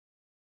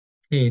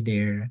Hey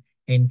there.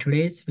 In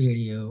today's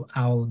video,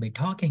 I will be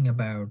talking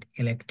about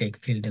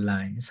electric field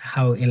lines,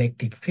 how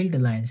electric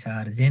field lines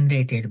are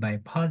generated by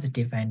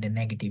positive and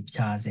negative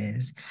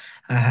charges.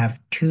 I have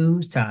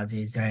two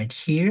charges right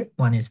here.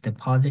 One is the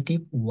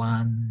positive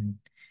 1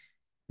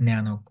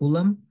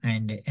 nanocoulomb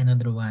and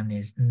another one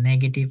is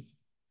negative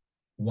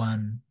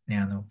 1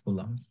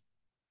 nanocoulomb.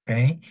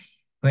 Okay.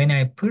 When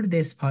I put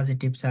this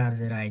positive charge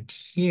right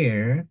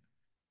here,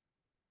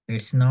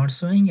 it's not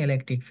showing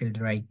electric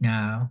field right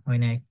now.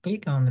 When I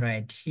click on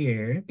right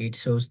here, it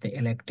shows the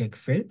electric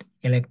field.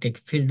 Electric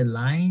field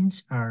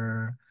lines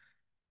are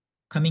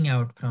coming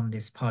out from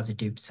this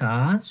positive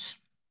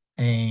charge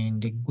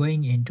and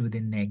going into the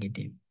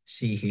negative.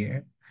 See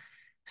here.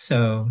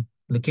 So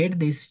look at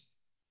this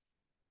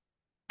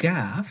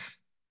graph,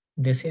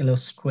 this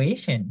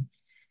illustration.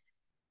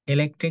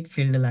 Electric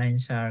field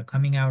lines are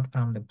coming out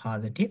from the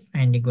positive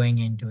and going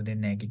into the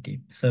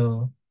negative.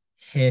 So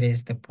here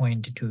is the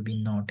point to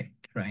be noted,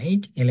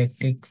 right?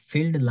 Electric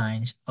field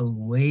lines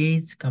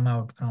always come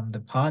out from the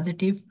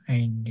positive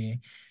and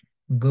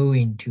go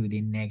into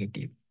the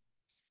negative.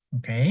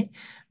 Okay,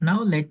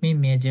 now let me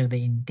measure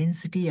the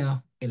intensity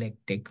of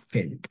electric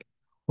field,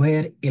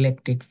 where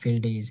electric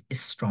field is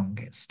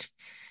strongest.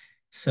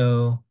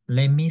 So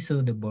let me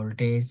show the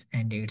voltage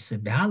and its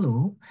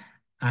value.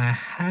 I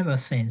have a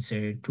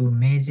sensor to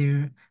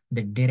measure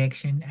the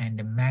direction and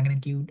the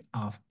magnitude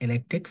of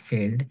electric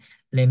field.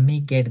 Let me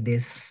get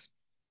this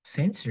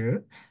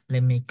sensor.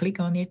 Let me click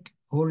on it,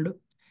 hold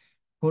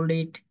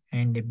it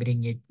and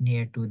bring it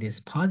near to this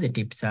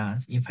positive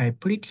charge. If I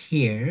put it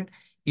here,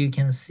 you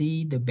can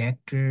see the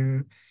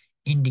vector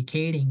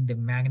indicating the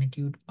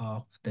magnitude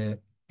of the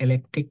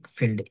electric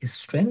field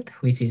strength,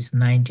 which is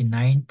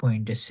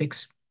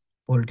 99.6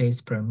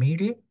 voltage per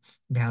meter.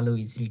 Value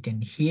is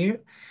written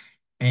here,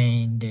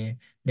 and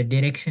the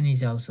direction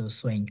is also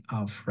showing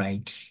off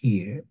right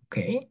here.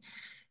 Okay,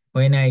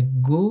 when I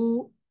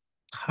go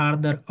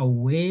farther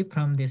away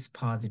from this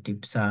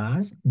positive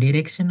charge,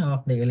 direction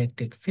of the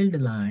electric field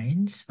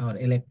lines or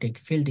electric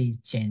field is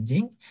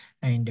changing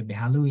and the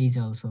value is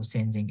also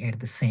changing at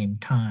the same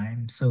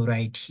time. So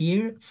right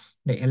here,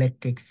 the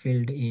electric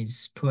field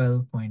is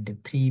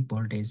 12.3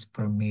 voltage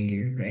per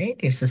meter, right?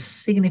 It's a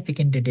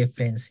significant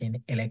difference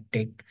in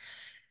electric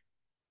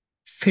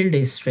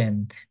field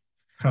strength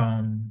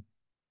from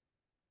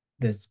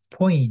this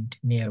point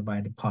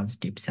nearby the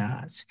positive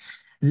charge.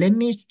 Let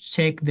me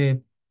check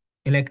the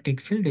electric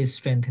field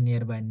strength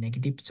nearby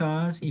negative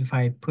charge. If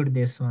I put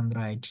this one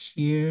right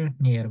here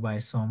nearby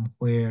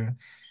somewhere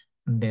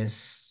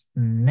this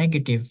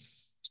negative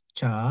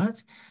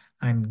charge,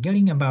 I'm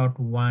getting about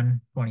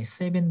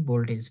 127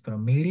 voltage per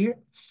meter,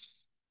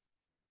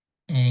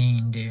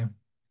 and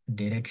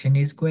direction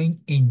is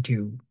going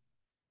into,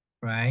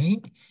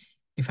 right?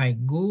 If I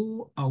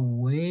go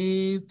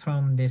away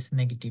from this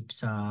negative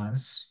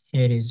charge,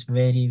 here is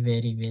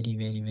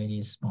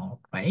very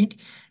small, right?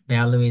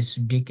 Value is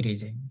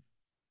decreasing.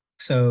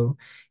 So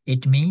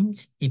it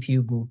means if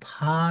you go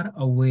far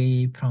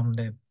away from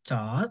the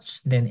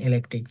charge, then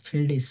electric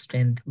field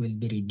strength will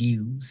be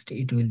reduced.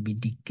 It will be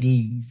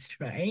decreased,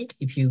 right?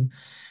 If you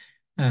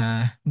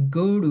uh,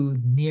 go to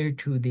near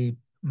to the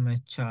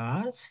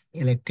charge,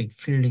 electric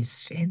field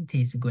strength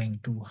is going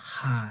too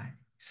high.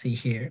 See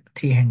here,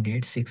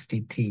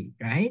 363,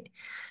 right?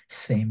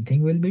 Same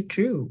thing will be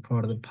true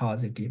for the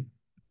positive.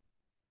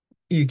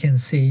 You can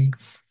see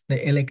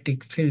the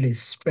electric field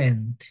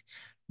strength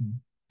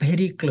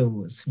very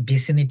close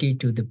vicinity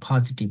to the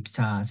positive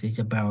charge is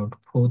about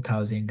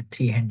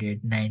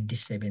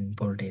 4,397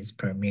 voltage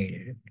per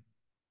meter,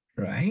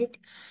 right?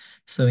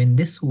 So in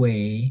this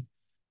way,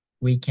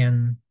 we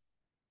can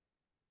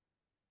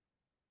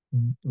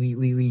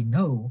we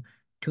know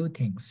two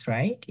things,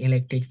 right?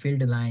 Electric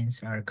field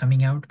lines are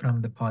coming out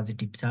from the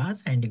positive charge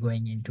and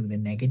going into the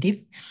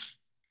negative.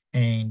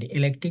 And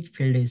electric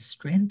field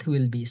strength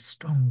will be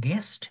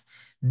strongest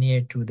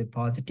near to the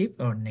positive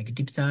or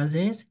negative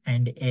charges.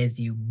 And as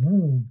you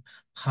move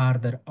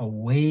farther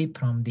away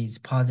from these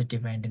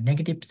positive and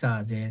negative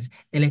charges,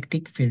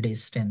 electric field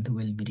strength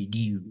will be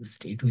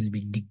reduced. It will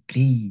be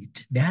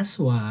decreased. That's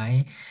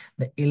why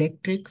the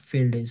electric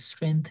field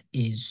strength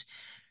is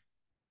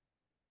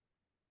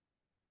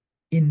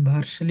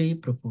inversely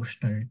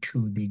proportional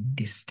to the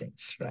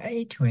distance,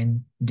 right?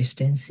 When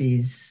distance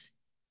is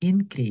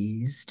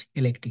increased,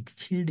 electric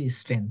field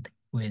strength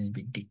will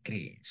be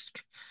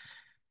decreased.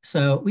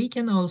 So we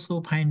can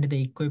also find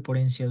the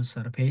equipotential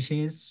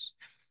surfaces.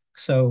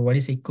 So what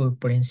is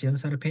equipotential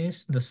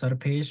surface? The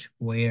surface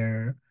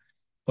where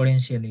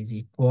potential is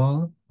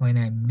equal. When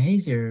I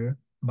measure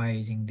by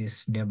using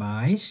this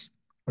device,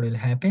 what will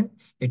happen?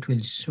 It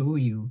will show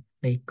you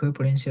the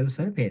equipotential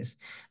surface.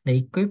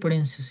 The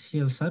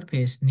equipotential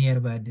surface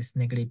nearby this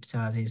negative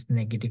charge is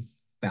negative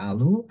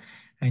value.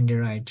 And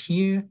right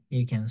here,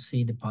 you can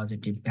see the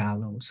positive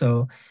value.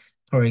 So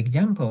for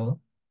example,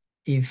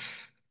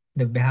 if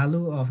the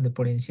value of the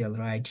potential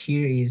right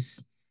here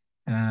is,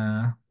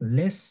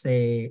 let's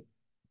say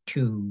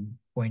 2,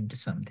 point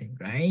something,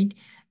 right?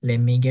 Let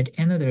me get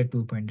another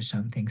 2 point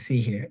something.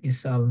 See here,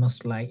 it's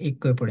almost like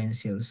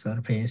equipotential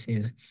surface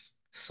is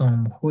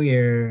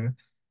somewhere,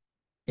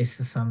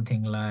 it's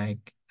something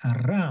like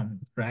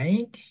around,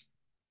 right?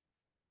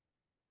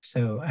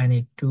 So I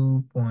need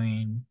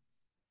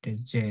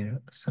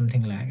 2.0,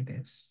 something like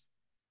this.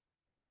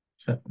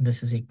 So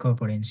this is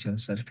equipotential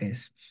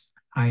surface.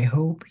 I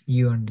hope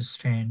you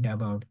understand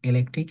about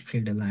electric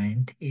field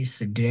length, its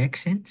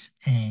directions,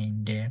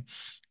 and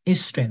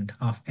strength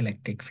of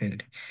electric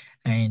field.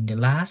 And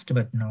last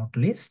but not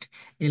least,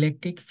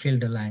 electric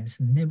field lines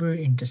never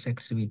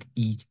intersects with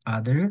each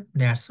other.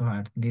 That's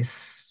what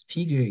this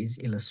figure is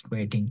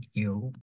illustrating you.